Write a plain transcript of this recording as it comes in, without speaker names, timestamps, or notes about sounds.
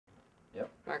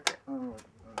Marker.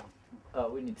 Oh,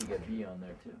 we need to get B on there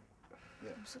too.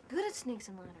 Yeah. I'm so good at snakes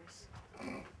and ladders.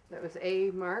 That was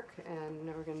A mark, and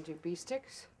now we're going to do B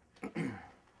sticks.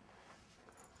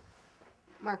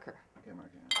 Marker. Okay, marker.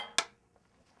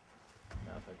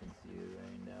 Now if I can see you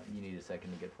right now. You need a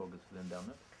second to get focused with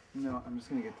endowment? No, I'm just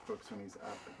going to get the focus when he's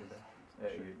up.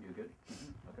 Okay, Sure. You're good?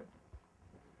 Okay.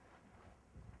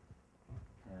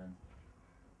 And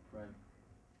frame.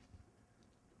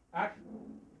 Action!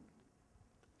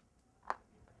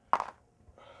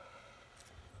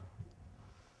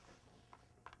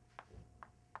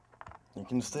 You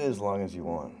can stay as long as you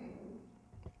want.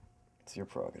 It's your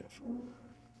prerogative.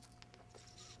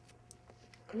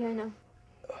 Yeah, I know.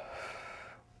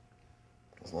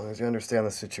 As long as you understand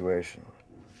the situation.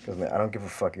 Because, man, I don't give a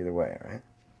fuck either way, all right?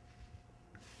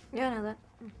 Yeah, I know that.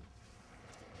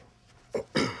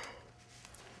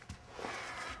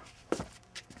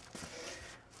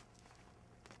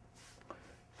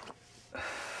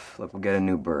 Look, we'll get a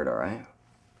new bird, all right?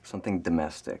 Something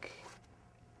domestic.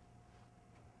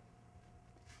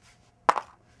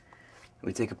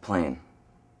 We take a plane.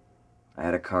 I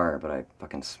had a car, but I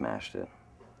fucking smashed it.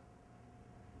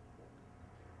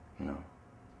 You know,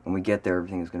 when we get there,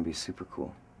 everything is gonna be super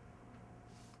cool.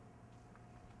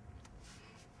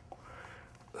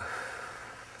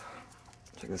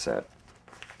 Check this out.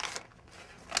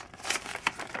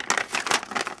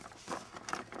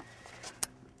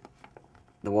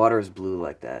 The water is blue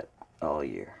like that all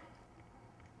year.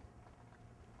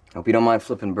 Hope you don't mind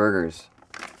flipping burgers.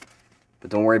 But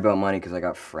don't worry about money, because I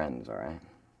got friends, all right?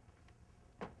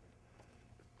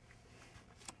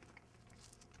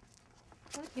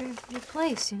 Your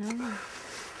place, you know?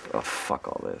 Oh, fuck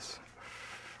all this.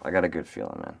 I got a good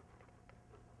feeling, man.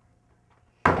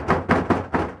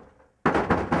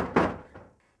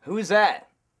 Who's that?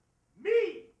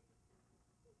 Me!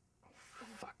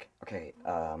 Fuck. Okay,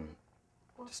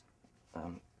 just,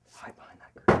 hide behind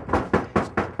that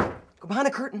curtain. Go behind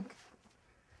the curtain.